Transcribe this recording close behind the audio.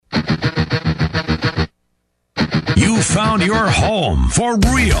You found your home for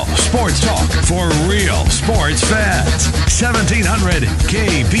real sports talk for real sports fans. 1700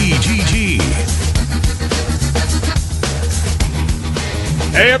 KBGG.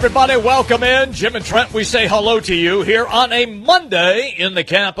 Hey, everybody, welcome in. Jim and Trent, we say hello to you here on a Monday in the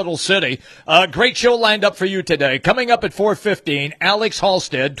capital city. Great show lined up for you today. Coming up at 4:15, Alex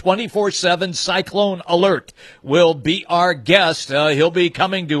Halstead, 24/7 Cyclone Alert, will be our guest. He'll be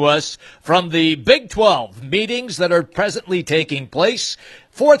coming to us from the Big 12 meetings that are presently taking place.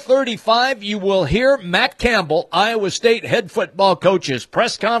 4:35, you will hear Matt Campbell, Iowa State head football coach's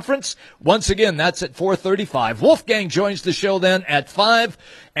press conference. Once again, that's at 4:35. Wolfgang joins the show then at 5,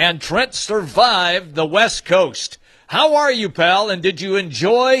 and Trent survived the West Coast. How are you, pal, and did you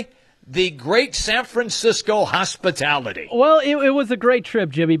enjoy the great San Francisco hospitality? Well, it was a great trip,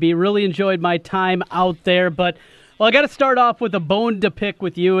 Jimmy B. Really enjoyed my time out there, but I got to start off with a bone to pick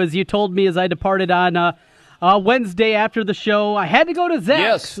with you, as you told me as I departed on Wednesday after the show. I had to go to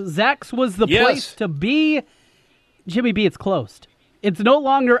Zach's. Yes. Zach's was the place to be. Jimmy B, it's closed. It's no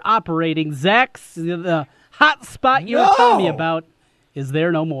longer operating. Zach's, the hot spot you were telling me about, is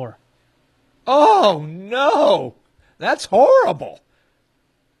there no more. Oh, no. That's horrible.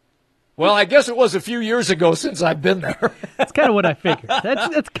 Well, I guess it was a few years ago since I've been there. That's kind of what I figured.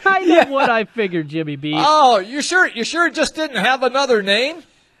 That's kind of what I figured, Jimmy B. Oh, you sure it just didn't have another name?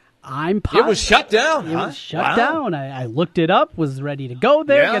 I'm positive. It was shut down. It was shut down. I looked it up, was ready to go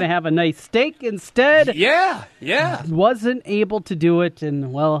there, going to have a nice steak instead. Yeah. Wasn't able to do it,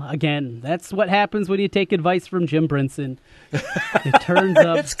 and, well, again, that's what happens when you take advice from Jim Brinson. It turns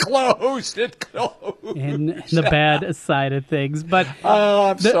up. It's closed. It's closed. In the bad side of things. But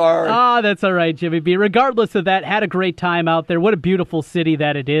I'm sorry. That's all right, Jimmy B. Regardless of that, had a great time out there. What a beautiful city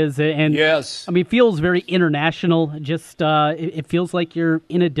that it is. And yes. I mean, feels very international. Just it feels like you're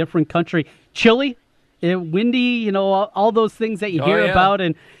in a different country. Chilly, windy, all those things that you hear about.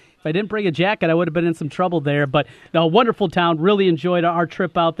 And if I didn't bring a jacket, I would have been in some trouble there. But no, wonderful town. Really enjoyed our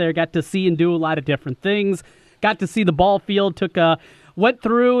trip out there. Got to see and do a lot of different things. Got to see the ball field. Went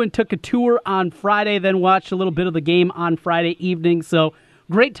through and took a tour on Friday, then watched a little bit of the game on Friday evening. So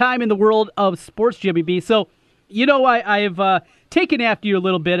great time in the world of sports, Jimmy B. So, I've taken after you a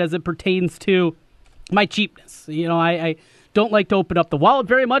little bit as it pertains to my cheapness. I don't like to open up the wallet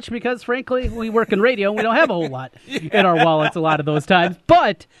very much because, frankly, we work in radio and we don't have a whole lot in our wallets a lot of those times.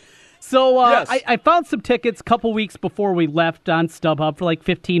 But, yes. I found some tickets a couple weeks before we left on StubHub for like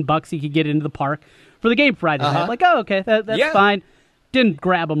 $15 you could get into the park for the game Friday night. I'm like, okay, that's fine. Didn't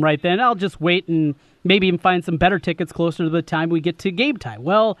grab them right then. I'll just wait and maybe even find some better tickets closer to the time we get to game time.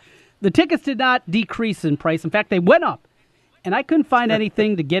 Well, the tickets did not decrease in price. In fact, they went up. And I couldn't find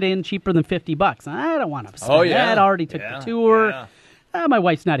anything to get in cheaper than $50. I don't want to spend that. I already took the tour. My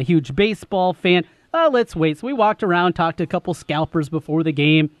wife's not a huge baseball fan. Let's wait. So we walked around, talked to a couple scalpers before the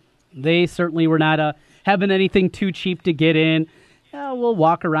game. They certainly were not having anything too cheap to get in. We'll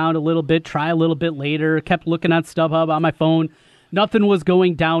walk around a little bit, try a little bit later. Kept looking on StubHub on my phone. Nothing was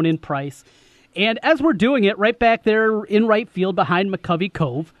going down in price. And as we're doing it, right back there in right field behind McCovey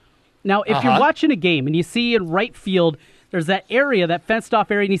Cove. Now, if you're watching a game and you see in right field, there's that area, that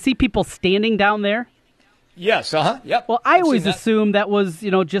fenced-off area, and you see people standing down there. Yes, yep. Well, I always assumed that was,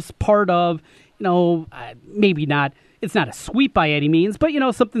 just part of, maybe not. It's not a sweep by any means, but,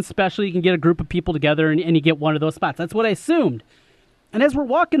 something special. You can get a group of people together and you get one of those spots. That's what I assumed. And as we're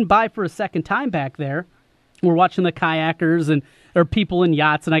walking by for a second time back there, we're watching the kayakers and there are people in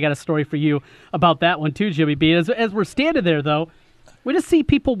yachts, and I got a story for you about that one too, Jimmy B. As we're standing there, though, we just see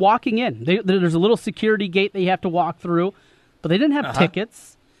people walking in. There's a little security gate that you have to walk through, but they didn't have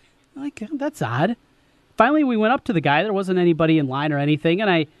tickets. Like, that's odd. Finally, we went up to the guy. There wasn't anybody in line or anything, and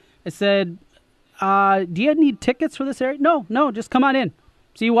I said, do you need tickets for this area? No, just come on in.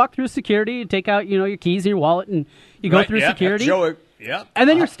 So you walk through security, you take out, your keys and your wallet, and you go through security. And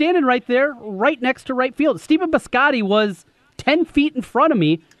then you're standing right there, right next to right field. Stephen Biscotti was 10 feet in front of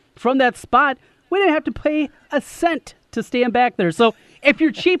me from that spot. We didn't have to pay a cent to stand back there. So if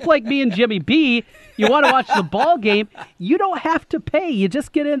you're cheap like me and Jimmy B, you want to watch the ball game, you don't have to pay. You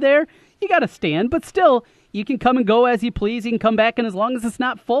just get in there. You got to stand, but still, you can come and go as you please. You can come back, and as long as it's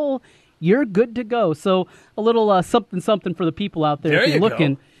not full, you're good to go. So a little something for the people out there. If you're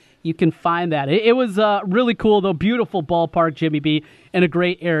looking, you can find that. It was really cool, though. Beautiful ballpark, Jimmy B, and a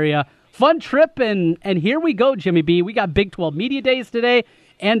great area. Fun trip, and here we go, Jimmy B. We got Big 12 Media Days today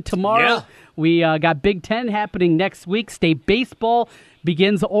and tomorrow. Yeah. We got Big 10 happening next week. State baseball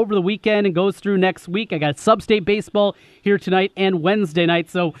begins over the weekend and goes through next week. I got sub-state baseball here tonight and Wednesday night.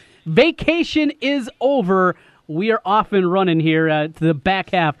 So vacation is over. We are off and running here to the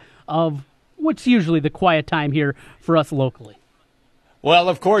back half of which is usually the quiet time here for us locally. Well,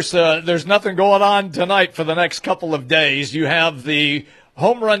 of course, there's nothing going on tonight for the next couple of days. You have the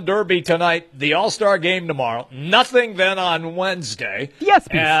Home Run Derby tonight, the All-Star Game tomorrow. Nothing then on Wednesday. The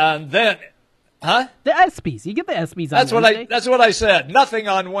ESPYs. And then, huh? The ESPYs. You get the ESPYs on Wednesday. That's what I said. Nothing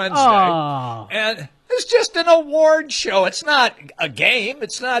on Wednesday. Oh. And it's just an award show. It's not a game.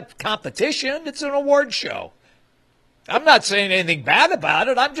 It's not competition. It's an award show. I'm not saying anything bad about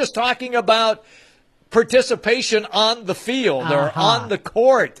it. I'm just talking about participation on the field or on the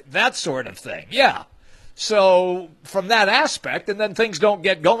court, that sort of thing. Yeah. So from that aspect, and then things don't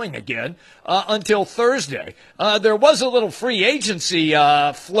get going again until Thursday. There was a little free agency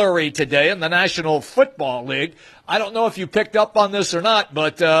flurry today in the National Football League. I don't know if you picked up on this or not,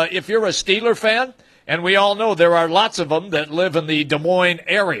 but if you're a Steeler fan, and we all know there are lots of them that live in the Des Moines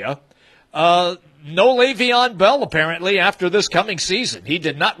area, no Le'Veon Bell, apparently, after this coming season. He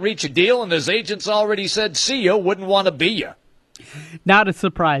did not reach a deal, and his agents already said, see you, wouldn't want to be you. Not a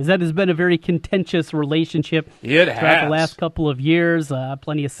surprise. That has been a very contentious relationship throughout the last couple of years.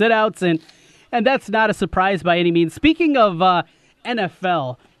 Plenty of sit-outs, and that's not a surprise by any means. Speaking of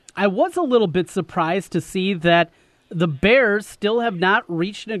NFL, I was a little bit surprised to see that the Bears still have not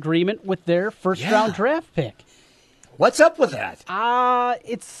reached an agreement with their first-round draft pick. What's up with that?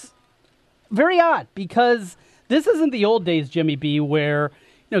 It's very odd, because this isn't the old days, Jimmy B, where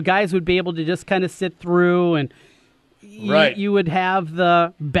guys would be able to just kind of sit through and you would have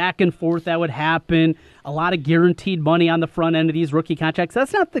the back and forth that would happen, a lot of guaranteed money on the front end of these rookie contracts.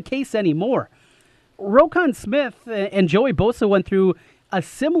 That's not the case anymore. Roquan Smith and Joey Bosa went through a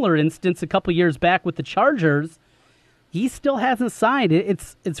similar instance a couple years back with the Chargers. He still hasn't signed.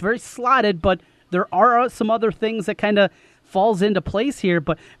 It's very slotted, but there are some other things that kind of falls into place here,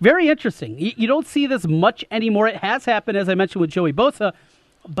 but very interesting. You don't see this much anymore. It has happened, as I mentioned, with Joey Bosa,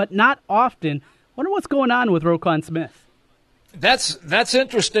 but not often. Wonder what's going on with Roquan Smith. That's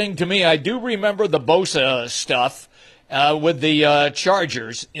interesting to me. I do remember the Bosa stuff with the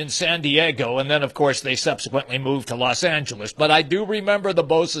Chargers in San Diego, and then, of course, they subsequently moved to Los Angeles. But I do remember the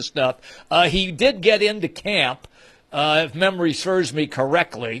Bosa stuff. He did get into camp, if memory serves me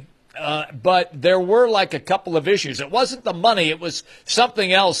correctly. But there were like a couple of issues. It wasn't the money. It was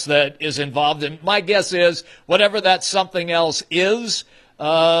something else that is involved. And my guess is whatever that something else is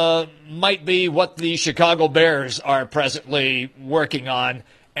might be what the Chicago Bears are presently working on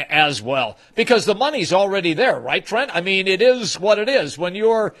as well. Because the money's already there, right, Trent? I mean, it is what it is. When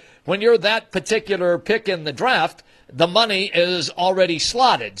you're that particular pick in the draft, the money is already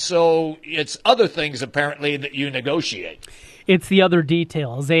slotted. So it's other things, apparently, that you negotiate. It's the other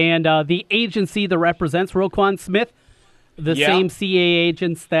details. And the agency that represents Roquan Smith, the same CAA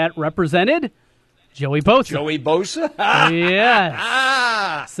agents that represented Joey Bosa. Joey Bosa?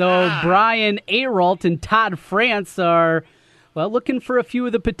 Yes. So Brian Aralt and Todd France are, looking for a few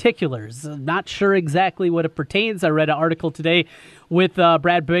of the particulars. Not sure exactly what it pertains. I read an article today with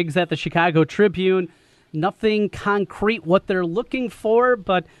Brad Biggs at the Chicago Tribune. Nothing concrete what they're looking for,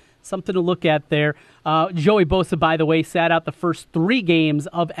 but something to look at there. Joey Bosa, by the way, sat out the first 3 games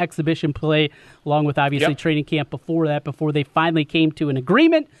of exhibition play, along with obviously training camp before that, before they finally came to an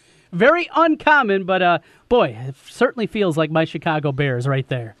agreement. Very uncommon, but boy, it certainly feels like my Chicago Bears right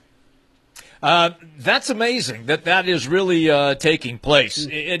there. That's amazing that is really taking place.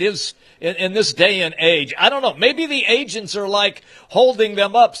 It is in this day and age. I don't know. Maybe the agents are like holding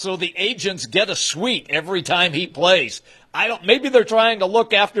them up so the agents get a suite every time he plays. Maybe they're trying to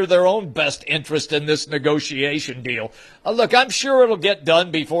look after their own best interest in this negotiation deal. Look, I'm sure it'll get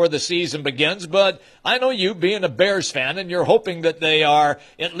done before the season begins, but I know you being a Bears fan, and you're hoping that they are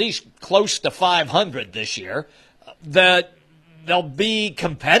at least close to 500 this year, that they'll be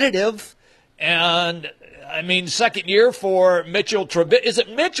competitive. And, I mean, second year for Mitchell Trubisky. Is it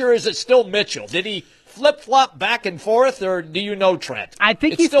Mitch or is it still Mitchell? Did he flip-flop back and forth, or do you know, Trent? I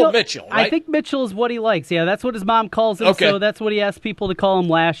think it's still Mitchell, right? I think Mitchell is what he likes. Yeah, that's what his mom calls him, so that's what he asked people to call him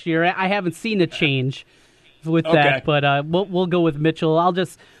last year. I haven't seen a change with that, but we'll go with Mitchell.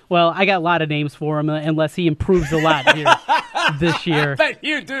 I got a lot of names for him, unless he improves a lot here this year. I bet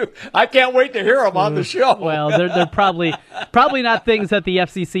you do. I can't wait to hear him on the show. Well, they're probably not things that the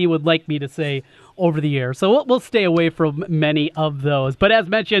FCC would like me to say over the air. So we'll stay away from many of those. But as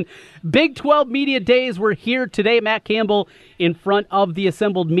mentioned, Big 12 Media Days were here today. Matt Campbell in front of the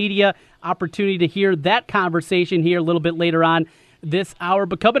assembled media. Opportunity to hear that conversation here a little bit later on this hour.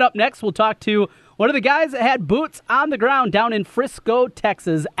 But coming up next, we'll talk to one of the guys that had boots on the ground down in Frisco,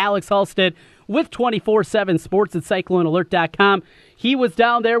 Texas, Alex Halstead with 24/7 Sports at CycloneAlert.com. He was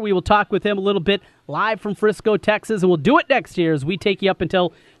down there. We will talk with him a little bit live from Frisco, Texas, and we'll do it next year as we take you up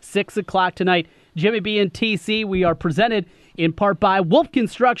until 6 o'clock tonight. Jimmy B and TC, we are presented in part by Wolf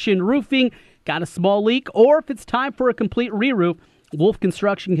Construction Roofing. Got a small leak, or if it's time for a complete re-roof, Wolf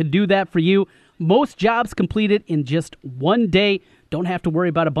Construction can do that for you. Most jobs completed in just one day. Don't have to worry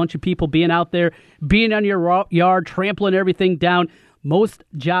about a bunch of people being out there, being on your yard, trampling everything down. Most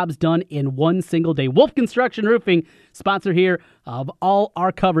jobs done in one single day. Wolf Construction Roofing, sponsor here of all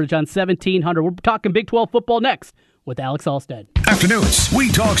our coverage on 1700. We're talking Big 12 football next with Alex Alstead. Afternoons, we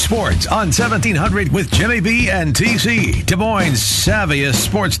talk sports on 1700 with Jimmy B and TC, Des Moines' savviest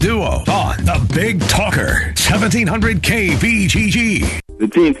sports duo on the Big Talker, 1700 KBGG. The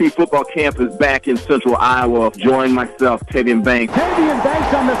TNT football camp is back in Central Iowa. Join myself, Tavian Banks. Tavian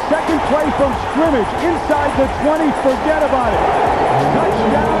Banks on the second play from scrimmage. Inside the 20, forget about it.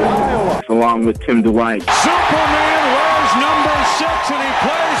 Touchdown, Iowa. Along with Tim Dwight. Superman wears number 6, and he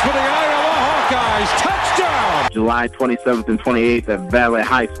plays for the Iowa Hawkeyes. Touchdown! July 27th and 28th at Valley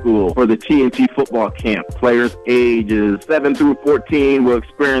High School for the TNT football camp. Players ages 7 through 14 will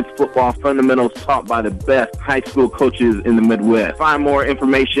experience football fundamentals taught by the best high school coaches in the Midwest. Find more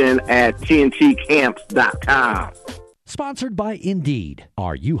information at tntcamps.com. Sponsored by Indeed.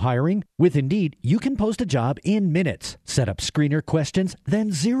 Are you hiring? With Indeed, you can post a job in minutes. Set up screener questions,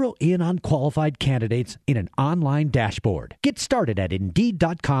 then zero in on qualified candidates in an online dashboard. Get started at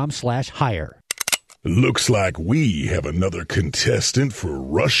Indeed.com/hire. Looks like we have another contestant for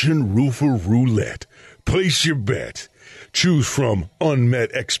Russian Roofer Roulette. Place your bet. Choose from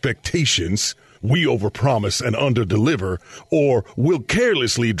unmet expectations, we overpromise and underdeliver, or we'll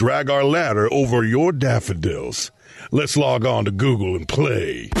carelessly drag our ladder over your daffodils. Let's log on to Google and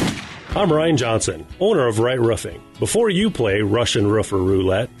play. I'm Ryan Johnson, owner of Wright Roofing. Before you play Russian Roofer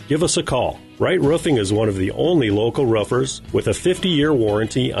Roulette, give us a call. Wright Roofing is one of the only local roofers with a 50-year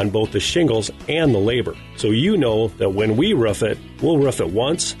warranty on both the shingles and the labor. So you know that when we roof it, we'll roof it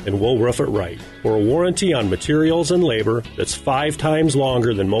once and we'll roof it right. For a warranty on materials and labor that's 5 times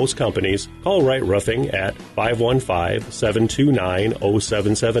longer than most companies, call Wright Roofing at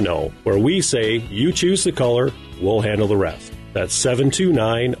 515-729-0770, where we say you choose the color, we'll handle the rest. That's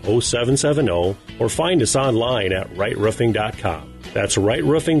 729-0770, or find us online at wrightroofing.com. That's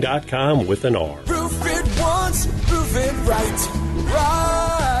wrightroofing.com with an R. Roof it once, roof it right.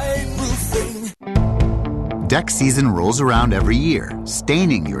 Right Roofing. Deck season rolls around every year.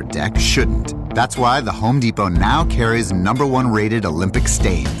 Staining your deck shouldn't. That's why the Home Depot now carries #1 rated Olympic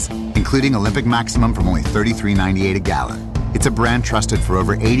stains, including Olympic Maximum from only $33.98 a gallon. It's a brand trusted for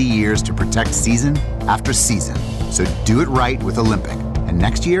over 80 years to protect season after season. So do it right with Olympic. And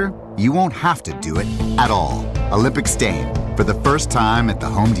next year, you won't have to do it at all. Olympic Stain, for the first time at the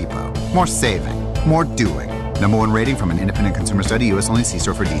Home Depot. More saving, more doing. #1 rating from an independent consumer study. U.S. only. See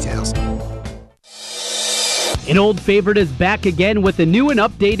store for details. An old favorite is back again with a new and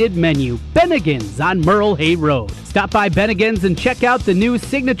updated menu, Bennigan's on Merle Hay Road. Stop by Bennigan's and check out the new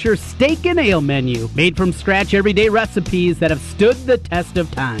signature steak and ale menu, made from scratch everyday recipes that have stood the test of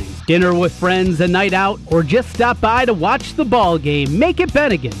time. Dinner with friends, a night out, or just stop by to watch the ball game. Make it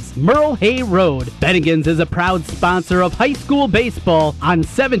Bennigan's, Merle Hay Road. Bennigan's is a proud sponsor of high school baseball on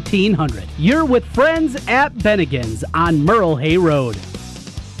 1700. You're with friends at Bennigan's on Merle Hay Road.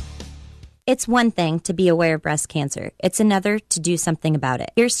 It's one thing to be aware of breast cancer. It's another to do something about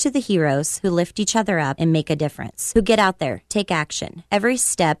it. Here's to the heroes who lift each other up and make a difference, who get out there, take action. Every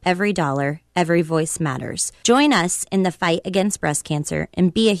step, every dollar, every voice matters. Join us in the fight against breast cancer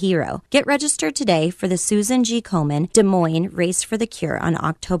and be a hero. Get registered today for the Susan G. Komen Des Moines Race for the Cure on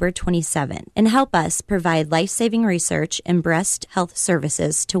October 27th and help us provide life-saving research and breast health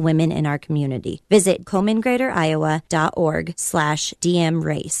services to women in our community. Visit ComenGreaterIowa.org/DM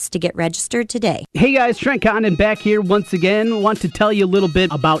race to get registered today. Hey guys, Trent Condon back here once again. Want to tell you a little bit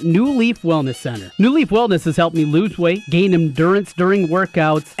about New Leaf Wellness Center. New Leaf Wellness has helped me lose weight, gain endurance during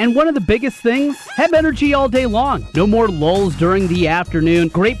workouts, and one of the biggest things, have energy all day long. No more lulls during the afternoon.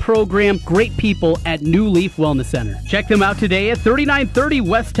 Great program, great people at New Leaf Wellness Center. Check them out today at 3930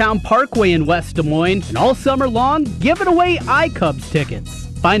 Westtown Parkway in West Des Moines, and all summer long, giving away iCubs tickets.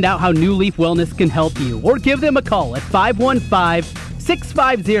 Find out how New Leaf Wellness can help you, or give them a call at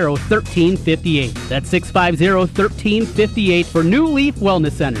 515-650-1358. That's 650-1358 for New Leaf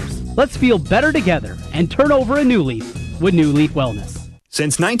Wellness Centers. Let's feel better together and turn over a new leaf with New Leaf Wellness.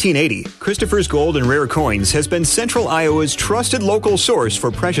 Since 1980, Christopher's Gold and Rare Coins has been Central Iowa's trusted local source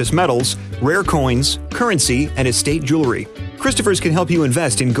for precious metals, rare coins, currency, and estate jewelry. Christopher's can help you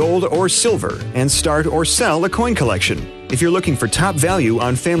invest in gold or silver and start or sell a coin collection. If you're looking for top value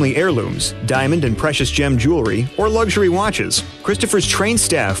on family heirlooms, diamond and precious gem jewelry, or luxury watches, Christopher's trained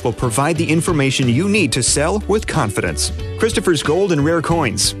staff will provide the information you need to sell with confidence. Christopher's Gold and Rare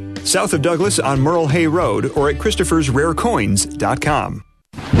Coins, south of Douglas on Merle Hay Road or at Christopher'sRareCoins.com.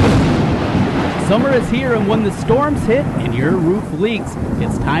 Summer is here, and when the storms hit and your roof leaks,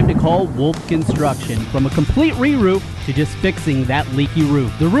 it's time to call Wolf Construction. From a complete re-roof to just fixing that leaky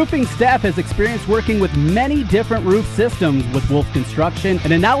roof. The roofing staff has experience working with many different roof systems with Wolf Construction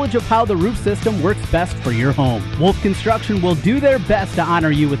and a knowledge of how the roof system works best for your home. Wolf Construction will do their best to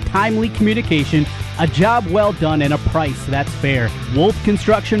honor you with timely communication, a job well done, and a price that's fair. Wolf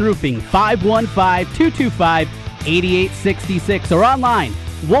Construction Roofing, 515-225-8866 or online,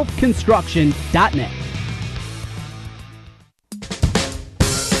 wolfconstruction.net.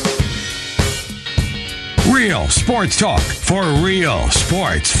 Real sports talk for real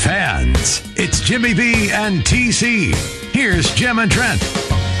sports fans. It's Jimmy B and TC. Here's Jim and Trent.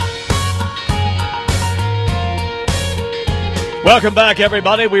 Welcome back,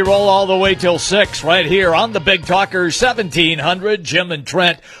 everybody. We roll all the way till 6 right here on the Big Talker 1700, Jim and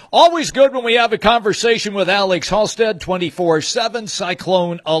Trent. Always good when we have a conversation with Alex Halstead, 24/7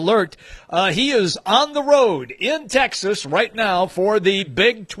 Cyclone Alert. He is on the road in Texas right now for the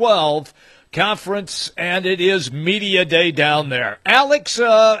Big 12 Conference, and it is Media Day down there. Alex,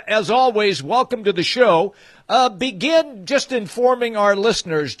 as always, welcome to the show. Begin just informing our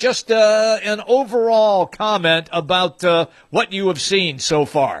listeners, just an overall comment about what you have seen so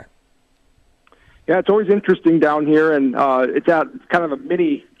far. Yeah, it's always interesting down here, and it's kind of a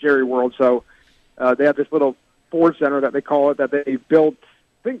mini Jerry World. So they have this little Ford Center that they call it that they built.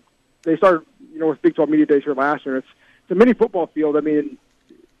 I think they started, with Big 12 Media Days here last year. It's a mini football field. I mean,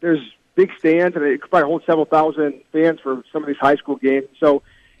 there's big stands, and it could probably hold several thousand fans for some of these high school games. So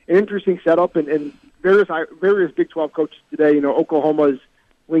an interesting setup, and various Big 12 coaches today. Oklahoma's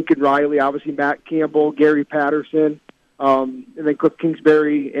Lincoln Riley, obviously Matt Campbell, Gary Patterson, and then Cliff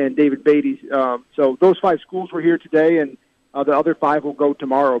Kingsbury and David Beatty. So those 5 schools were here today, and the other 5 will go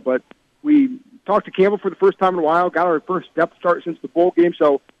tomorrow. But we talked to Campbell for the first time in a while, got our first depth chart since the bowl game.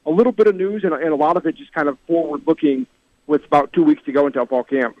 So a little bit of news, and a lot of it just kind of forward-looking with about 2 weeks to go until fall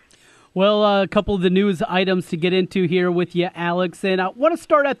camp. Well, a couple of the news items to get into here with you, Alex. And I want to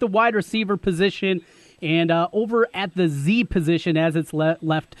start at the wide receiver position and over at the Z position as it's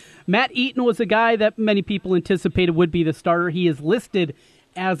left. Matt Eaton was a guy that many people anticipated would be the starter. He is listed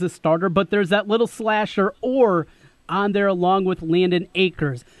as a starter, but there's that little slasher or on there along with Landon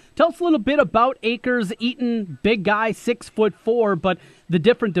Akers. Tell us a little bit about Akers. Eaton, big guy, 6'4", but the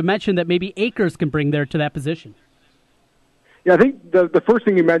different dimension that maybe Akers can bring there to that position. Yeah, I think the first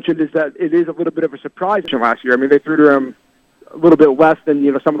thing you mentioned is that it is a little bit of a surprise from last year. I mean, they threw to him a little bit less than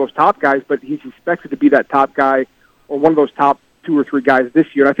some of those top guys, but he's expected to be that top guy or one of those top 2 or 3 guys this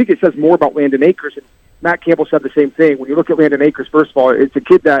year. And I think it says more about Landon Akers. And Matt Campbell said the same thing. When you look at Landon Akers, first of all, it's a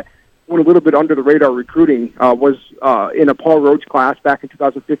kid that went a little bit under the radar recruiting, was in a Paul Rhodes class back in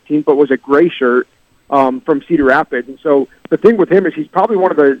 2015, but was a gray shirt from Cedar Rapids. And so the thing with him is he's probably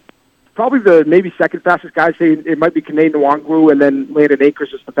the maybe second fastest guy. Say it might be Kane Nwangwu, and then Landon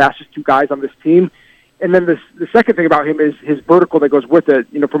Akers is the fastest 2 guys on this team. And then the second thing about him is his vertical that goes with it.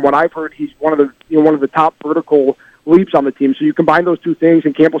 From what I've heard, he's one of the top vertical leaps on the team. So you combine those 2 things,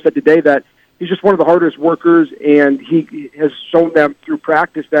 and Campbell said today that he's just one of the hardest workers, and he has shown them through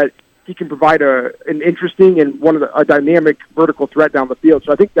practice that he can provide an interesting and a dynamic vertical threat down the field.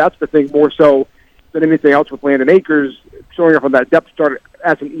 So I think that's the thing more so than anything else with Landon Akers showing up on that depth chart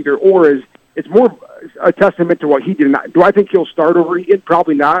as an either-or. Is it's more a testament to what he did. Do I think he'll start over Eaton?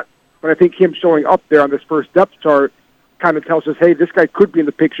 Probably not. But I think him showing up there on this first depth chart kind of tells us, hey, this guy could be in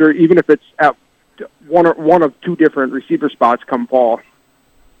the picture, even if it's at one of 2 different receiver spots come fall.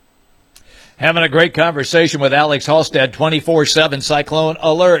 Having a great conversation with Alex Halstead, 24/7 Cyclone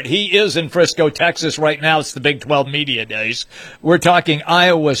Alert. He is in Frisco, Texas right now. It's the Big 12 Media Days. We're talking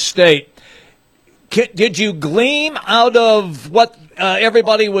Iowa State. Did you glean out of what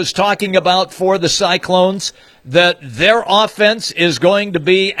everybody was talking about for the Cyclones that their offense is going to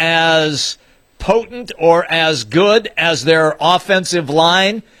be as potent or as good as their offensive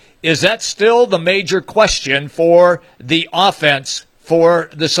line? Is that still the major question for the offense for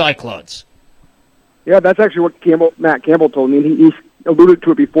the Cyclones? Yeah, that's actually what Matt Campbell told me. He alluded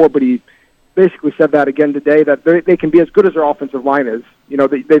to it before, but he basically said that again today, that they can be as good as their offensive line is.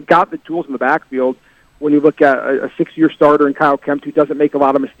 They've got the tools in the backfield. When you look at a 6-year starter in Kyle Kempt, who doesn't make a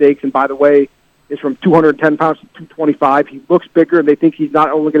lot of mistakes, and by the way, is from 210 pounds to 225. He looks bigger, and they think he's not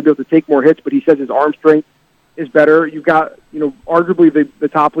only going to be able to take more hits, but he says his arm strength is better. You've got, arguably the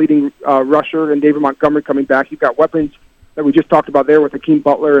top leading rusher and David Montgomery coming back. You've got weapons that we just talked about there with Hakeem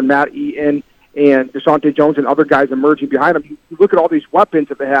Butler and Matt Eaton and Deshaunte Jones and other guys emerging behind them. You look at all these weapons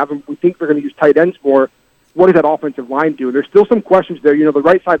that they have, and we think they're going to use tight ends more. What does that offensive line do? There's still some questions there. The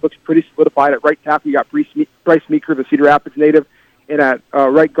right side looks pretty solidified. At right tackle, you got Bryce Meeker, the Cedar Rapids native, and at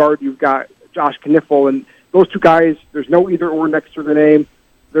right guard, you've got Josh Kniffel. And those two guys, there's no either or next to their name.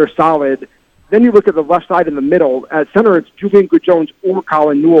 They're solid. Then you look at the left side in the middle. At center, it's Julian Good-Jones or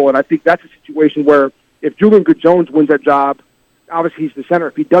Colin Newell, and I think that's a situation where if Julian Good-Jones wins that job, obviously he's the center.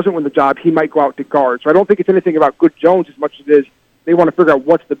 If he doesn't win the job, he might go out to guard. So I don't think it's anything about Good-Jones as much as it is they want to figure out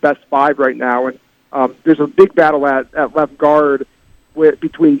what's the best five right now. And there's a big battle at left guard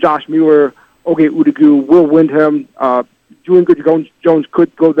between Josh Mueller, Oge Udugu, Will Windham. Julian Good-Jones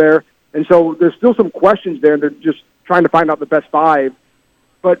could go there. And so there's still some questions there, and they're just trying to find out the best five.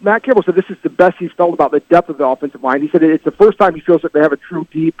 But Matt Campbell said this is the best he's felt about the depth of the offensive line. He said it's the first time he feels that they have a true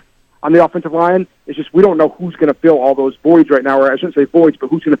deep on the offensive line. It's just we don't know who's going to fill all those voids right now, or I shouldn't say voids,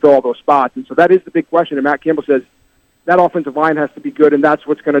 but who's going to fill all those spots. And so that is the big question, and Matt Campbell says that offensive line has to be good, and that's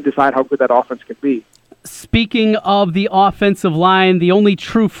what's going to decide how good that offense can be. Speaking of the offensive line, the only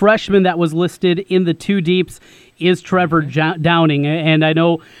true freshman that was listed in the two deeps is Trevor Downing. And I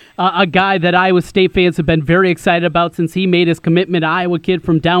know a guy that Iowa State fans have been very excited about since he made his commitment, Iowa kid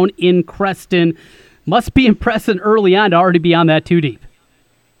from down in Creston. Must be impressive early on to already be on that two deep.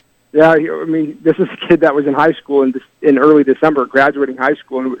 Yeah, I mean, this is a kid that was in high school in early December, graduating high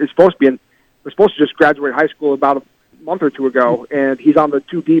school, and we're supposed to just graduate high school about a month or two ago, and he's on the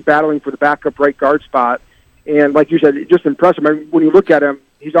two deep battling for the backup right guard spot. And like you said, just impressive. I mean, when you look at him,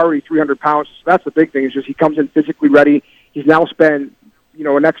 he's already 300 pounds. So that's the big thing. Is just he comes in physically ready. He's now spent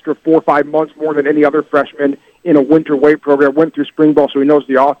an extra 4 or 5 months more than any other freshman in a winter weight program. Went through spring ball, so he knows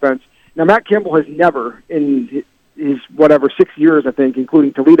the offense. Now Matt Campbell has never in his 6 years, I think,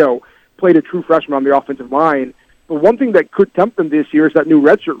 including Toledo, played a true freshman on the offensive line. But one thing that could tempt them this year is that new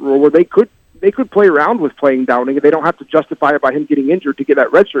redshirt rule, where they could play around with playing Downing, and they don't have to justify it by him getting injured to get that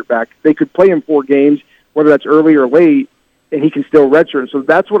redshirt back. They could play him 4 games, whether that's early or late, and he can still redshirt. So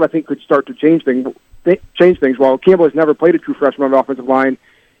that's what I think could start to change things. While Campbell has never played a true freshman on the offensive line,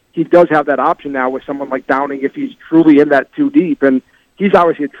 he does have that option now with someone like Downing if he's truly in that two deep. And he's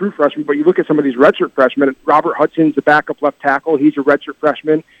obviously a true freshman, but you look at some of these redshirt freshmen. Robert Hudson's the backup left tackle. He's a redshirt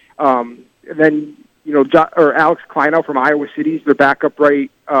freshman. And then Alex Kleinow from Iowa City is their backup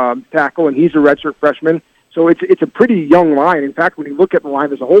right tackle, and he's a redshirt freshman. So it's a pretty young line. In fact, when you look at the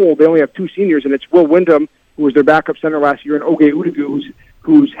line as a whole, they only have 2 seniors, and it's Will Windham, who was their backup center last year, and Oge Udugu,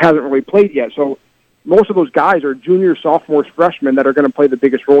 who hasn't really played yet. So most of those guys are juniors, sophomores, freshmen that are going to play the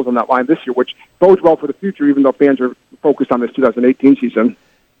biggest roles on that line this year, which bodes well for the future, even though fans are focused on this 2018 season.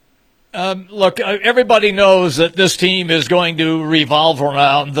 Look, everybody knows that this team is going to revolve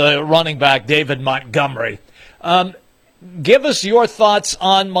around the running back, David Montgomery. Give us your thoughts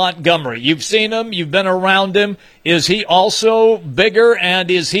on Montgomery. You've seen him. You've been around him. Is he also bigger, and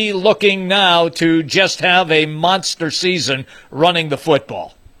is he looking now to just have a monster season running the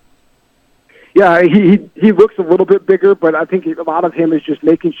football? Yeah, he looks a little bit bigger, but I think a lot of him is just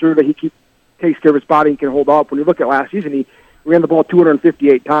making sure that he takes care of his body and can hold up. When you look at last season, he ran the ball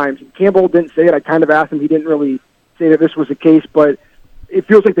 258 times. Campbell didn't say it. I kind of asked him. He didn't really say that this was the case, but it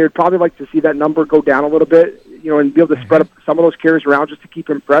feels like they would probably like to see that number go down a little bit, and be able to spread up some of those carries around just to keep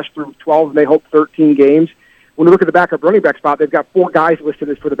him fresh through 12 and they hope 13 games. When you look at the backup running back spot, they've got 4 guys listed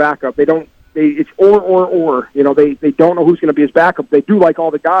as for the backup. It's or. They don't know who's going to be his backup. They do like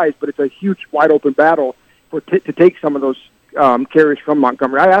all the guys, but it's a huge wide open battle to take some of those carries from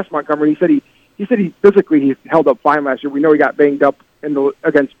Montgomery. I asked Montgomery, he said he physically held up fine last year. We know he got banged up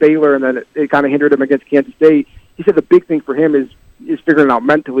against Baylor, and then it kind of hindered him against Kansas State. He said the big thing for him is figuring it out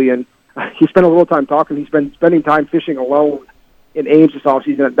mentally, and he spent a little time talking. He's been spending time fishing alone in Ames this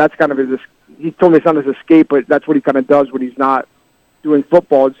offseason. That's kind of he told me it's not his escape, but that's what he kind of does when he's not doing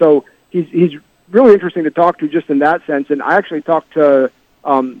football. And so he's really interesting to talk to just in that sense. And I actually talked to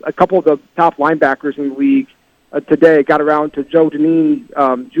a couple of the top linebackers in the league today. Got around to Joe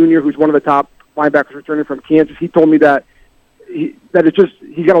Deneen Jr., who's one of the top linebackers returning from Kansas. He told me that he's got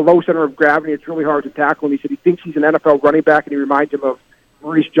a low center of gravity. It's really hard to tackle him. He said he thinks he's an NFL running back, and he reminds him of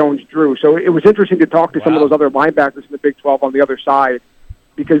Maurice Jones-Drew. So it was interesting to talk to some of those other linebackers in the Big 12 on the other side,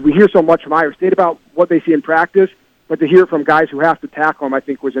 because we hear so much from Iowa State about what they see in practice, but to hear it from guys who have to tackle them, I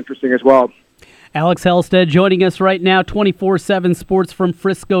think, was interesting as well. Alex Hellstead joining us right now, 24/7 Sports from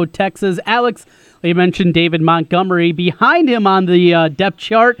Frisco, Texas. Alex, you mentioned David Montgomery. Behind him on the depth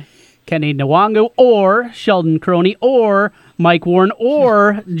chart, Kenny Nwangu or Sheldon Croney or Mike Warren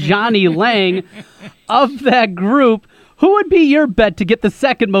or Johnny Lang. Of that group, who would be your bet to get the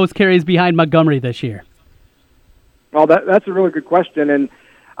second most carries behind Montgomery this year? Well, that's a really good question, and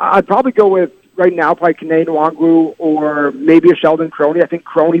I'd probably go with right now probably Kene Nwangwu or maybe a Sheldon Croney. I think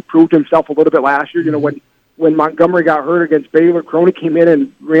Croney proved himself a little bit last year. You know, when Montgomery got hurt against Baylor, Croney came in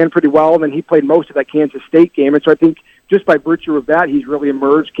and ran pretty well, and then he played most of that Kansas State game. And so I think just by virtue of that, he's really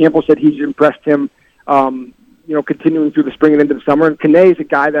emerged. Campbell said he's impressed him, continuing through the spring and into the summer. And Kene is a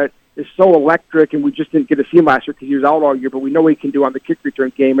guy that is so electric, and we just didn't get to see him last year because he was out all year, but we know what he can do on the kick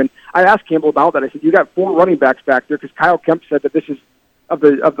return game. And I asked Campbell about that. I said, you got 4 running backs back there, because Kyle Kemp said that this is,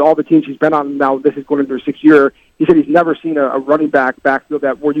 of all the teams he's been on now, this is going into their 6th year. He said he's never seen a running backfield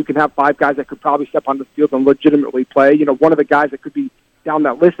where you can have 5 guys that could probably step on the field and legitimately play. You know, one of the guys that could be down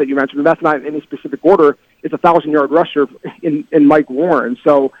that list that you mentioned, and that's not in any specific order, is a 1,000-yard rusher in Mike Warren.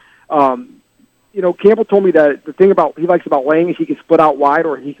 So, Campbell told me that the thing he likes about Lang is he can split out wide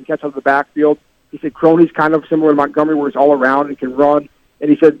or he can catch out of the backfield. He said Croney's kind of similar to Montgomery, where he's all around and can run. And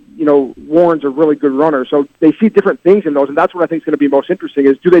he said, Warren's a really good runner. So they see different things in those, and that's what I think is going to be most interesting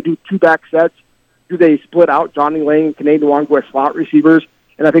is, do they do 2 back sets? Do they split out Johnny Lang and Kene Nwangwu as slot receivers?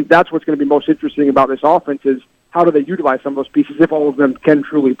 And I think that's what's going to be most interesting about this offense is how do they utilize some of those pieces if all of them can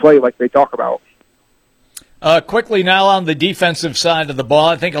truly play like they talk about. Quickly now on the defensive side of the ball,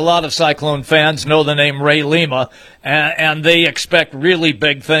 I think a lot of Cyclone fans know the name Ray Lima, and they expect really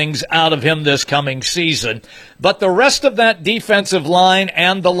big things out of him this coming season. But the rest of that defensive line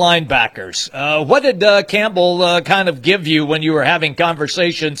and the linebackers, what did Campbell kind of give you when you were having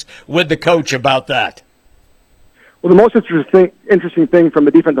conversations with the coach about that? Well, the most interesting thing from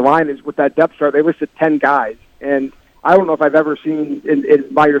the defensive line is with that depth chart, they listed 10 guys, and I don't know if I've ever seen in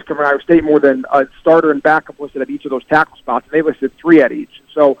my years covering Iowa State more than a starter and backup listed at each of those tackle spots, and they listed 3 at each.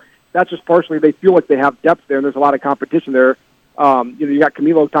 So that's just partially they feel like they have depth there, and there's a lot of competition there. You got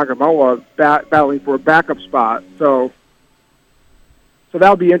Camilo Tagovailoa battling for a backup spot. So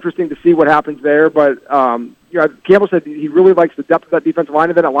that'll be interesting to see what happens there. But Campbell said he really likes the depth of that defensive line,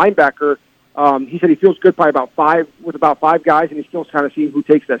 and then at linebacker, he said he feels good probably about 5 guys, and he's still kind of seeing who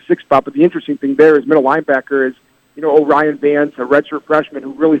takes that 6th spot. But the interesting thing there is middle linebacker is, Orion Vance, a redshirt freshman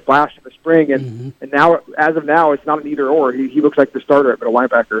who really flashed in the spring, and now, as of now, it's not an either-or. He looks like the starter at middle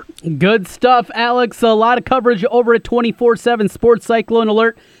linebacker. Good stuff, Alex. A lot of coverage over at 24/7 Sports Cyclone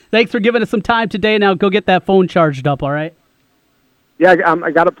Alert. Thanks for giving us some time today. Now go get that phone charged up, all right? Yeah, I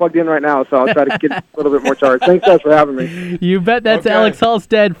got it plugged in right now, so I'll try to get a little bit more charged. Thanks, guys, for having me. You bet. That's okay. Alex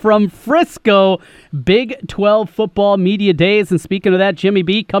Halstead from Frisco. Big 12 football media days. And speaking of that, Jimmy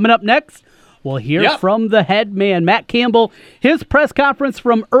B, coming up next, we'll hear from the head man, Matt Campbell. His press conference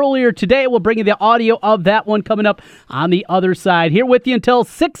from earlier today. We'll bring you the audio of that one coming up on the other side. Here with you until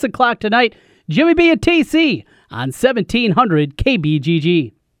 6 o'clock tonight, Jimmy B and TC on 1700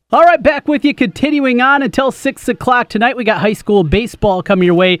 KBGG. All right, back with you, continuing on until 6 o'clock tonight. We got high school baseball coming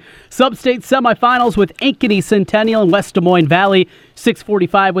your way. Sub-state semifinals with Ankeny Centennial and West Des Moines Valley.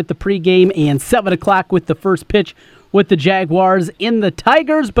 6:45 with the pregame and 7 o'clock with the first pitch with the Jaguars in the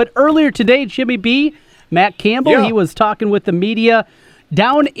Tigers. But earlier today, Jimmy B, Matt Campbell, he was talking with the media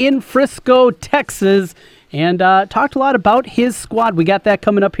down in Frisco, Texas, and talked a lot about his squad. We got that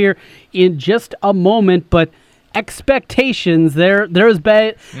coming up here in just a moment, but expectations, there's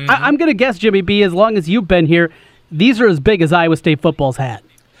been, I'm going to guess, Jimmy B, as long as you've been here, these are as big as Iowa State football's had.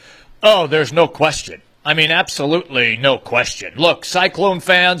 Oh, there's no question. I mean, absolutely no question. Look, Cyclone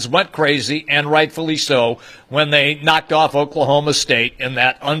fans went crazy, and rightfully so, when they knocked off Oklahoma State in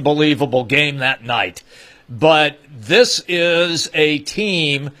that unbelievable game that night. But this is a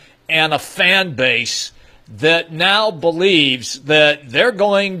team and a fan base that now believes that they're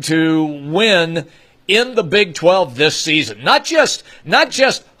going to win in the Big 12 this season. Not just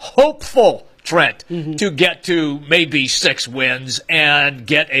hopeful, Trent, to get to maybe 6 wins and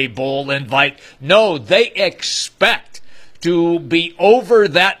get a bowl invite. No, they expect to be over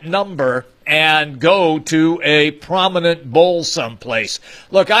that number and go to a prominent bowl someplace.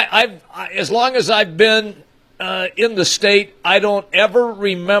 Look, I've as long as I've been in the state, I don't ever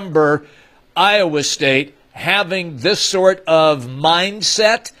remember Iowa State having this sort of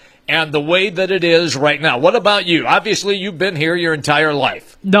mindset and the way that it is right now. What about you? Obviously, you've been here your entire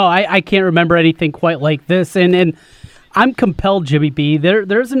life. No, I can't remember anything quite like this, and I'm compelled, Jimmy B.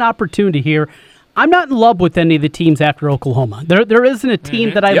 There's an opportunity here. I'm not in love with any of the teams after Oklahoma. There isn't a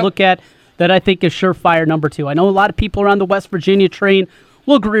team that I look at that I think is surefire number 2. I know a lot of people are on the West Virginia train.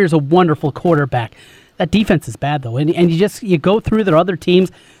 Will Greer's a wonderful quarterback. That defense is bad, though, and you go through their other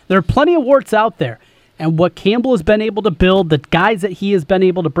teams. There are plenty of warts out there. And what Campbell has been able to build, the guys that he has been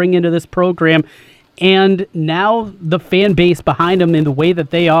able to bring into this program, and now the fan base behind him in the way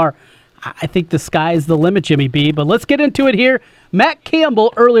that they are, I think the sky's the limit, Jimmy B. But let's get into it here. Matt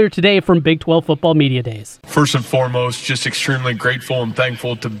Campbell earlier today from Big 12 Football Media Days. First and foremost, just extremely grateful and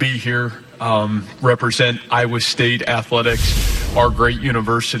thankful to be here, represent Iowa State athletics, our great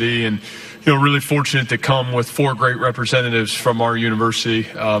university, and really fortunate to come with 4 great representatives from our university.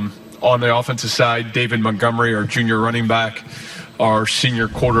 On the offensive side, David Montgomery, our junior running back, our senior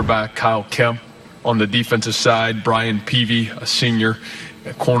quarterback, Kyle Kemp. On the defensive side, Brian Peavy, a senior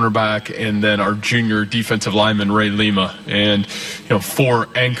cornerback, and then our junior defensive lineman, Ray Lima. And, 4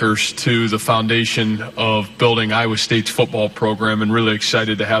 anchors to the foundation of building Iowa State's football program, and really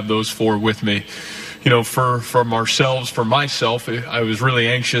excited to have those 4 with me. For myself, I was really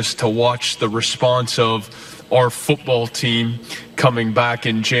anxious to watch the response of our football team coming back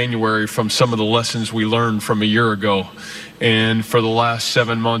in January from some of the lessons we learned from a year ago. And for the last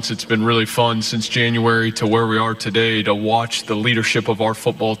 7 months, it's been really fun since January to where we are today to watch the leadership of our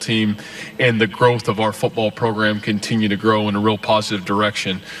football team and the growth of our football program continue to grow in a real positive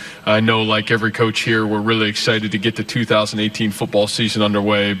direction. I know, like every coach here, we're really excited to get the 2018 football season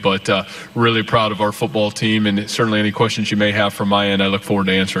underway, but really proud of our football team, and certainly any questions you may have from my end, I look forward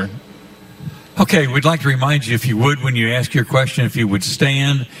to answering. Okay, we'd like to remind you, if you would, when you ask your question, if you would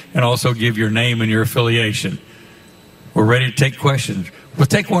stand and also give your name and your affiliation. We're ready to take questions. We'll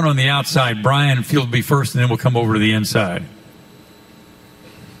take one on the outside. Brian, if you'll be first, and then we'll come over to the inside.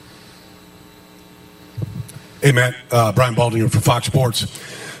 Hey, Matt. Brian Baldinger from Fox Sports.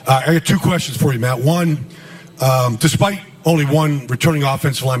 I got 2 questions for you, Matt. One, despite only 1 returning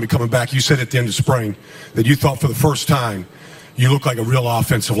offensive lineman coming back, you said at the end of spring that you thought for the first time you look like a real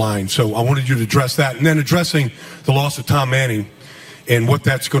offensive line. So I wanted you to address that. And then addressing the loss of Tom Manning and what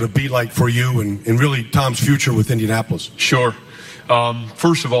that's going to be like for you and really Tom's future with Indianapolis. Sure.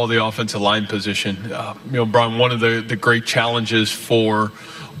 First of all, the offensive line position. Brian, one of the great challenges for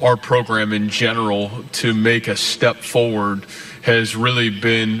our program in general to make a step forward has really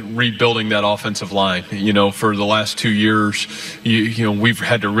been rebuilding that offensive line. For the last 2 years, we've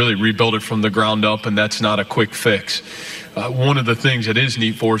had to really rebuild it from the ground up, and that's not a quick fix. One of the things that is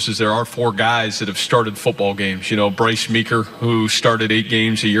neat for us is there are 4 guys that have started football games. Bryce Meeker, who started 8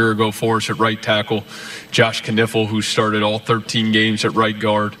 games a year ago for us at right tackle. Josh Kniffel, who started all 13 games at right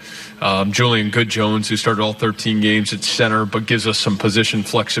guard. Julian Good-Jones, who started all 13 games at center, but gives us some position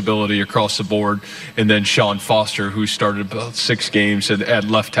flexibility across the board. And then Sean Foster, who started about 6 games at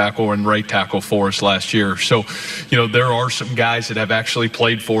left tackle and right tackle for us last year. So, there are some guys that have actually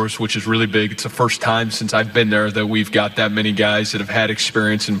played for us, which is really big. It's the first time since I've been there that we've got that many guys that have had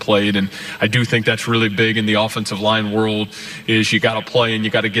experience and played. And I do think that's really big in the offensive line world is you got to play and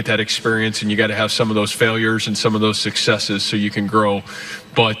you got to get that experience and you got to have some of those failures and some of those successes so you can grow.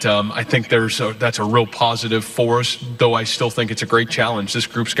 But I think that's a real positive for us, though I still think it's a great challenge. This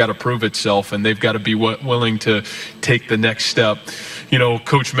group's got to prove itself, and they've got to be willing to take the next step.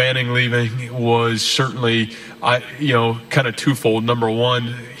 Coach Manning leaving was certainly, kind of twofold. Number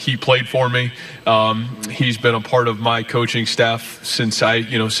one, he played for me. He's been a part of my coaching staff since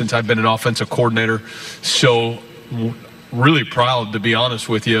I've been an offensive coordinator. So really proud, to be honest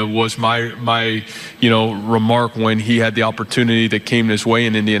with you, was my remark when he had the opportunity that came his way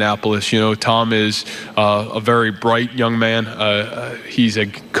in Indianapolis. Tom is a very bright young man. He's a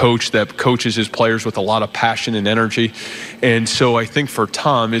coach that coaches his players with a lot of passion and energy. And so I think for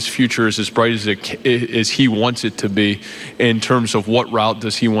Tom, his future is as bright as he wants it to be in terms of what route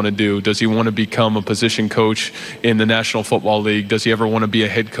does he want to do. Does he want to become a position coach in the National Football League? Does he ever want to be a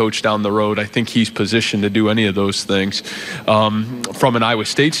head coach down the road? I think he's positioned to do any of those things. From an Iowa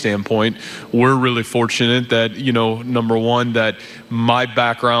State standpoint, we're really fortunate that, number one, that my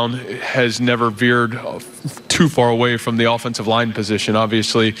background has never veered too far away from the offensive line position.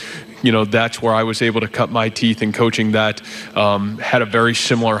 Obviously, that's where I was able to cut my teeth in coaching that. Had a very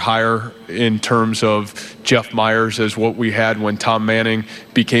similar hire in terms of Jeff Myers as what we had when Tom Manning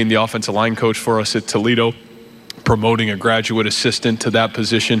became the offensive line coach for us at Toledo, promoting a graduate assistant to that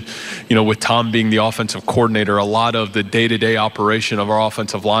position. With Tom being the offensive coordinator, a lot of the day-to-day operation of our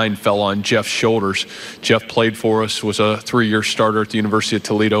offensive line fell on Jeff's shoulders. Jeff played for us, was a 3-year starter at the University of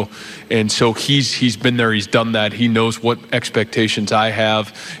Toledo. And so he's been there, he's done that. He knows what expectations I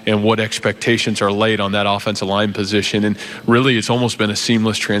have and what expectations are laid on that offensive line position. And really, it's almost been a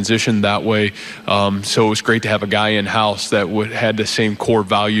seamless transition that way. So it was great to have a guy in-house that had the same core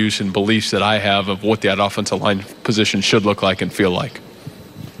values and beliefs that I have of what that offensive line position should look like and feel like.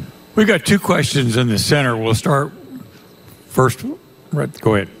 We've got 2 questions in the center. We'll start first.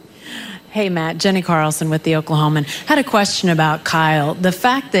 Go ahead. Hey, Matt. Jenny Carlson with the Oklahoman. Had a question about Kyle. The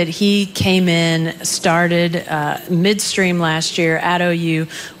fact that he came in, started midstream last year at OU,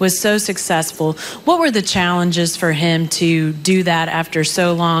 was so successful. What were the challenges for him to do that after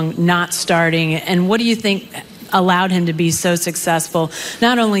so long not starting? And what do you think allowed him to be so successful,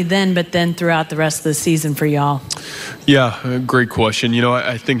 not only then, but then throughout the rest of the season for y'all? Yeah, great question.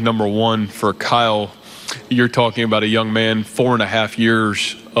 I think number one for Kyle, you're talking about a young man, 4.5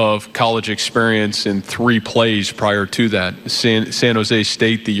 years of college experience in 3 plays prior to that. San Jose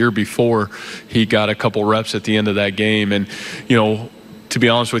State the year before, he got a couple reps at the end of that game. And, to be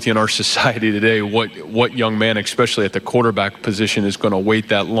honest with you, in our society today, what young man, especially at the quarterback position, is going to wait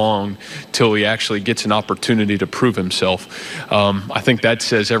that long till he actually gets an opportunity to prove himself? I think that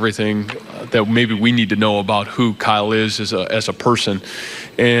says everything that maybe we need to know about who Kyle is as a person.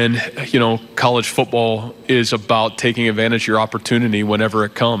 And, college football is about taking advantage of your opportunity whenever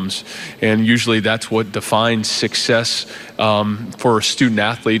it comes. And usually that's what defines success for a student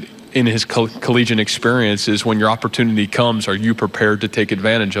athlete in his collegiate experience, is when your opportunity comes, are you prepared to take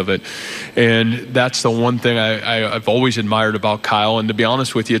advantage of it? And that's the one thing I've always admired about Kyle. And to be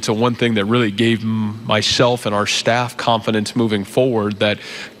honest with you, it's the one thing that really gave myself and our staff confidence moving forward, that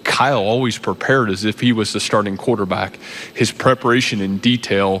Kyle always prepared as if he was the starting quarterback. His preparation in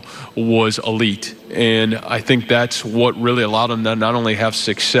detail was elite. And I think that's what really allowed him to not only have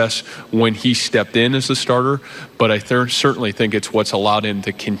success when he stepped in as the starter, but I certainly think it's what's allowed him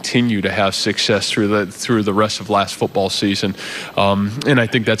to continue to have success through the rest of last football season. And I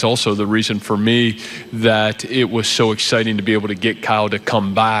think that's also the reason for me that it was so exciting to be able to get Kyle to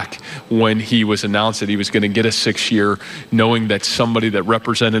come back when he was announced that he was going to get a 6-year, knowing that somebody that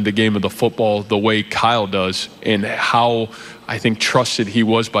represented the game of the football the way Kyle does, and how I think trusted he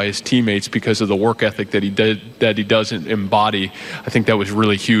was by his teammates because of the work ethic that he doesn't embody. I think that was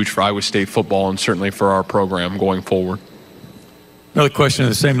really huge for Iowa State football, and certainly for our program going forward. Another question in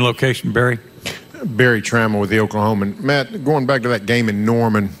the same location, Barry. Barry Trammell with the Oklahoman. Matt, going back to that game in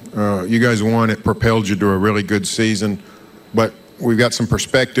Norman, you guys won. It propelled you to a really good season, but we've got some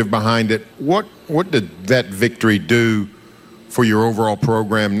perspective behind it. What did that victory do for your overall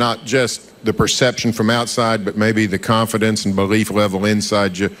program, not just the perception from outside, but maybe the confidence and belief level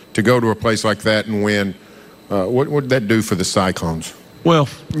inside you to go to a place like that and win? What would that do for the Cyclones? Well,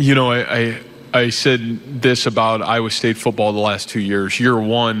 I said this about Iowa State football the last 2 years. Year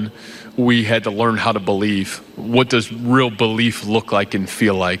one, we had to learn how to believe. What does real belief look like and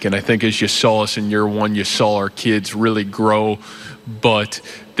feel like? And I think as you saw us in year one, you saw our kids really grow, but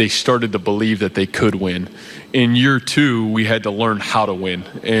they started to believe that they could win. In year two, we had to learn how to win.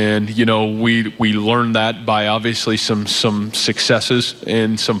 And, we learned that by obviously some successes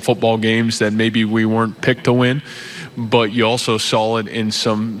in some football games that maybe we weren't picked to win. But you also saw it in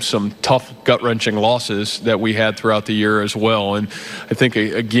some tough, gut-wrenching losses that we had throughout the year as well. And I think,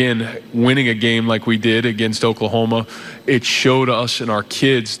 again, winning a game like we did against Oklahoma, it showed us and our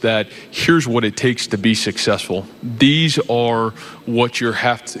kids that here's what it takes to be successful. These are what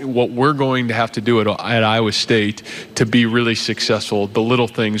we're going to have to do at Iowa State to be really successful. The little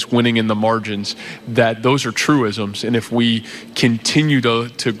things, winning in the margins, those are truisms. And if we continue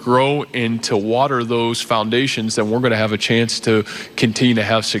to grow and to water those foundations, then we're going to have a chance to continue to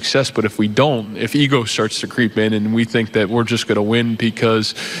have success. But if we don't, if ego starts to creep in and we think that we're just going to win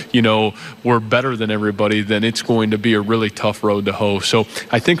because, we're better than everybody, then it's going to be a really tough road to hoe. So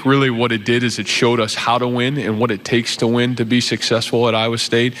I think really what it did is it showed us how to win and what it takes to win to be successful at Iowa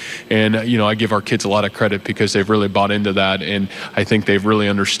State. And, I give our kids a lot of credit because they've really bought into that. And I think they've really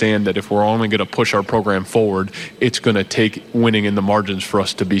understand that if we're only going to push our program forward, it's going to take winning in the margins for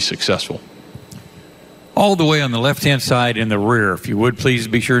us to be successful. All the way on the left-hand side in the rear, if you would please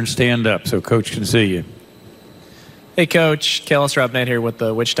be sure and stand up so Coach can see you. Hey, Coach. Kalis Robnett here with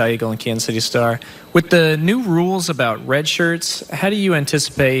the Wichita Eagle and Kansas City Star. With the new rules about red shirts, how do you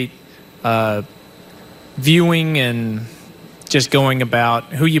anticipate viewing and just going about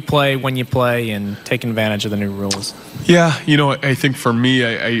who you play, when you play, and taking advantage of the new rules? Yeah, I think for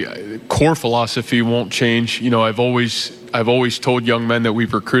me, core philosophy won't change. I've always told young men that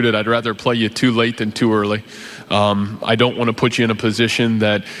we've recruited, I'd rather play you too late than too early. I don't want to put you in a position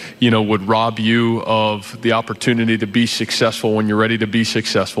that, would rob you of the opportunity to be successful when you're ready to be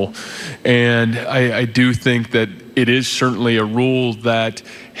successful. And I do think that it is certainly a rule that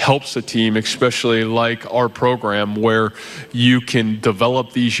helps a team, especially like our program, where you can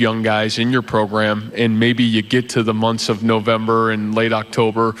develop these young guys in your program, and maybe you get to the months of November and late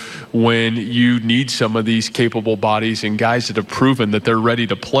October when you need some of these capable bodies and guys that have proven that they're ready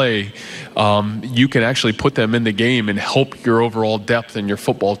to play. You can actually put them in the game and help your overall depth in your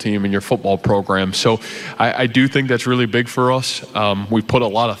football team and your football program. So I do think that's really big for us. We put a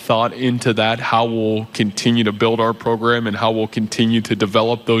lot of thought into that, how we'll continue to build our program and how we'll continue to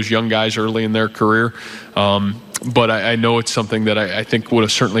develop those young guys early in their career. But I know it's something that I think would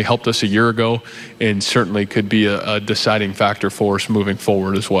have certainly helped us a year ago and certainly could be a deciding factor for us moving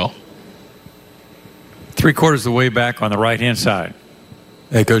forward as well. 3/4 of the way back on the right-hand side.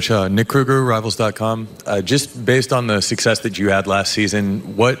 Hey, Coach, Nick Kruger, Rivals.com. Just based on the success that you had last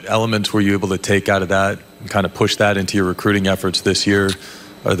season, what elements were you able to take out of that and kind of push that into your recruiting efforts this year?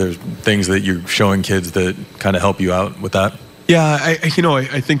 Are there things that you're showing kids that kind of help you out with that? Yeah,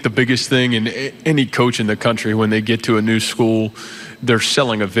 I think the biggest thing in any coach in the country when they get to a new school, they're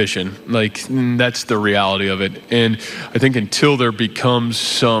selling a vision. Like, that's the reality of it. And I think until there becomes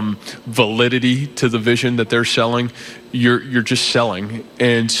some validity to the vision that they're selling, you're just selling.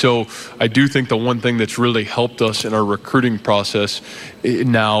 And so I do think the one thing that's really helped us in our recruiting process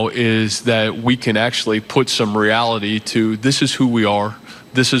now is that we can actually put some reality to this is who we are.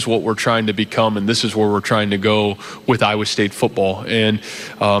 This is what we're trying to become, and this is where we're trying to go with Iowa State football. And,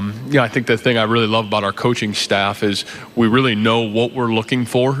 I think the thing I really love about our coaching staff is we really know what we're looking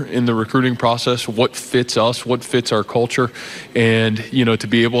for in the recruiting process, what fits us, what fits our culture. And, to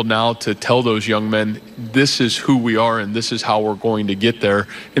be able now to tell those young men, this is who we are and this is how we're going to get there.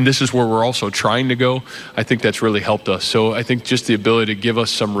 And this is where we're also trying to go. I think that's really helped us. So I think just the ability to give us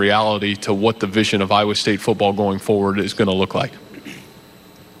some reality to what the vision of Iowa State football going forward is going to look like.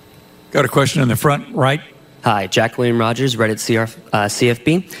 Got a question in the front right. Hi, Jack William Rogers, Reddit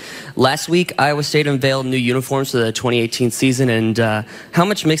CFB. Last week, Iowa State unveiled new uniforms for the 2018 season, and how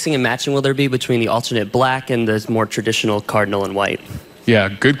much mixing and matching will there be between the alternate black and the more traditional cardinal and white? Yeah,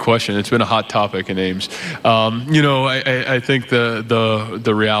 good question. It's been a hot topic in Ames. I think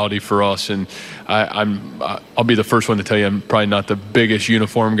the reality for us, and I'll be the first one to tell you I'm probably not the biggest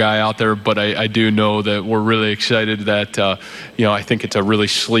uniform guy out there, but I do know that we're really excited that I think it's a really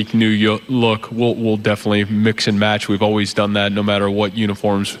sleek new look. We'll definitely mix and match. We've always done that, no matter what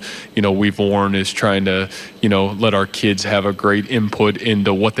uniforms we've worn, is trying to let our kids have a great input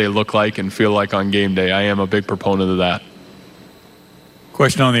into what they look like and feel like on game day. I am a big proponent of that.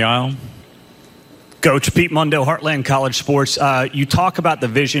 Question on the aisle. Coach Pete Mundo, Heartland College Sports. You talk about the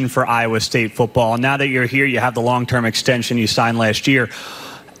vision for Iowa State football. Now that you're here, you have the long-term extension you signed last year.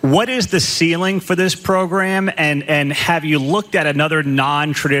 What is the ceiling for this program, and have you looked at another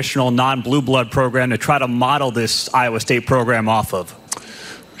non-traditional, non-blue blood program to try to model this Iowa State program off of?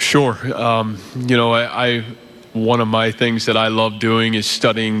 Sure. One of my things that I love doing is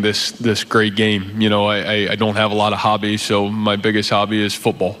studying this great game. I don't have a lot of hobbies, so my biggest hobby is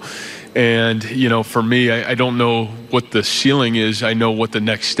football. And, for me, I don't know what the ceiling is. I know what the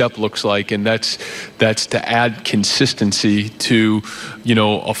next step looks like, and that's to add consistency to,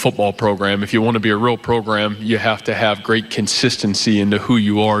 a football program. If you want to be a real program, you have to have great consistency into who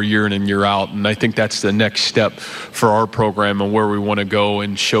you are year in and year out. And I think that's the next step for our program and where we want to go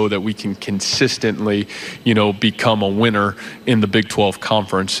and show that we can consistently, become a winner in the Big 12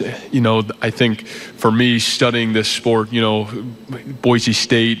 Conference. I think for me, studying this sport, Boise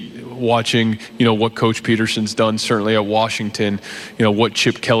State, watching, what Coach Peterson's done, certainly at Washington, what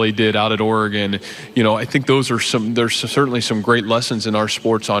Chip Kelly did out at Oregon. I think there's certainly some great lessons in our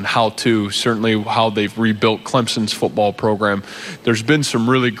sports on how they've rebuilt Clemson's football program. There's been some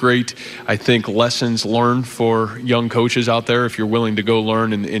really great, I think, lessons learned for young coaches out there, if you're willing to go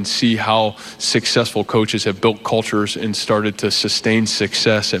learn and see how successful coaches have built cultures and started to sustain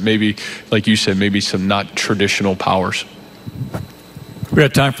success at maybe, like you said, maybe some not traditional powers. We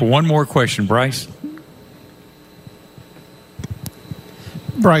have time for one more question. Bryce?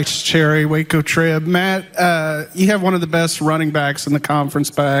 Bryce Cherry, Waco Trib. Matt, you have one of the best running backs in the conference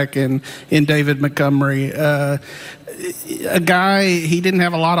back in David Montgomery. A guy, he didn't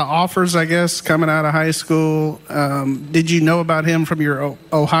have a lot of offers, I guess, coming out of high school. Did you know about him from your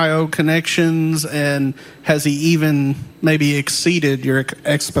Ohio connections, and has he even maybe exceeded your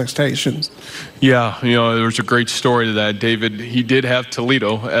expectations? Yeah, there was a great story to that. David, he did have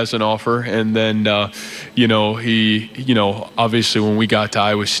Toledo as an offer, and then, obviously when we got to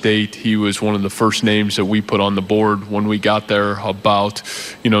Iowa State, he was one of the first names that we put on the board when we got there about,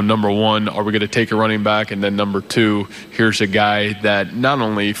 number one, are we going to take a running back? And then number two, here's a guy that not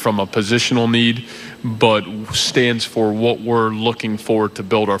only from a positional need, but stands for what we're looking for to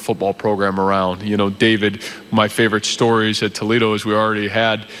build our football program around. You know, David, my favorite stories at Toledo is we already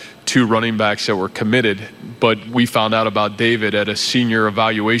had 2 running backs that were committed, but we found out about David at a senior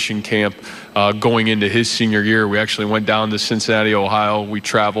evaluation camp going into his senior year. We actually went down to Cincinnati, Ohio. We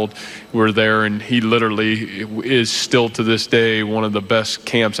traveled. We were there, and he literally is still to this day one of the best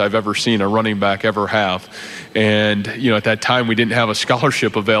camps I've ever seen a running back ever have. And, you know, at that time we didn't have a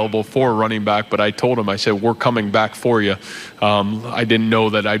scholarship available for a running back, but I told him, I said, we're coming back for you. I didn't know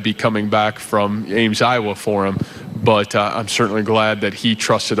that I'd be coming back from Ames, Iowa for him, but I'm certainly glad that he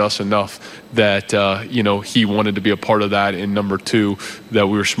trusted us enough that, you know, he wanted to be a part of that. And number 2, that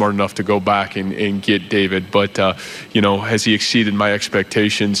we were smart enough to go back and get David. But, you know, has he exceeded my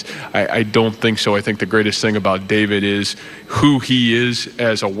expectations? I don't think so. I think the greatest thing about David is who he is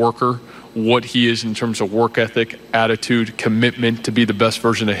as a worker, what he is in terms of work ethic, attitude, commitment to be the best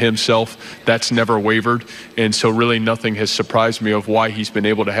version of himself. That's never wavered. And so really nothing has surprised me of why he's been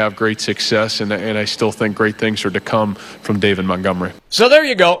able to have great success. And I still think great things are to come from David Montgomery. So there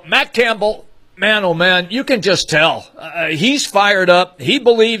you go. Matt Campbell. Man, oh man, you can just tell. He's fired up. He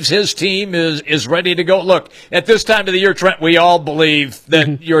believes his team is ready to go. Look, at this time of the year, Trent, we all believe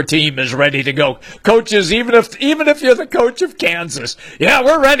that your team is ready to go. Coaches, even if you're the coach of Kansas, yeah,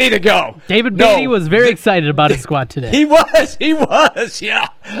 we're ready to go. David Beatty was very excited about his squad today. He was, yeah.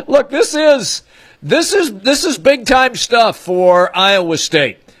 Look, this is big time stuff for Iowa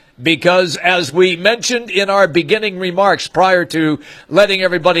State. Because as we mentioned in our beginning remarks prior to letting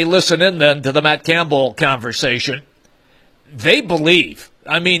everybody listen in then to the Matt Campbell conversation, they believe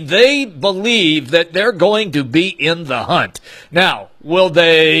that they're going to be in the hunt. Now, will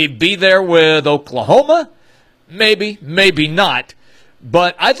they be there with Oklahoma? Maybe, maybe not.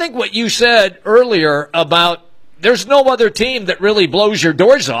 But I think what you said earlier about there's no other team that really blows your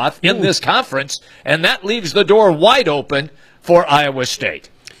doors off in this conference, and that leaves the door wide open for Iowa State.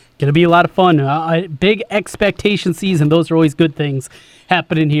 Going to be a lot of fun. Big expectation season. Those are always good things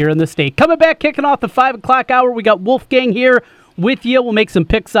happening here in the state. Coming back, kicking off the 5 o'clock hour, we got Wolfgang here with you. We'll make some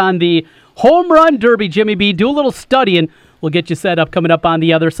picks on the Home Run Derby, Jimmy B. Do a little studying. We'll get you set up coming up on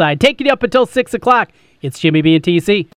the other side. Taking you up until 6 o'clock. It's Jimmy B and TC.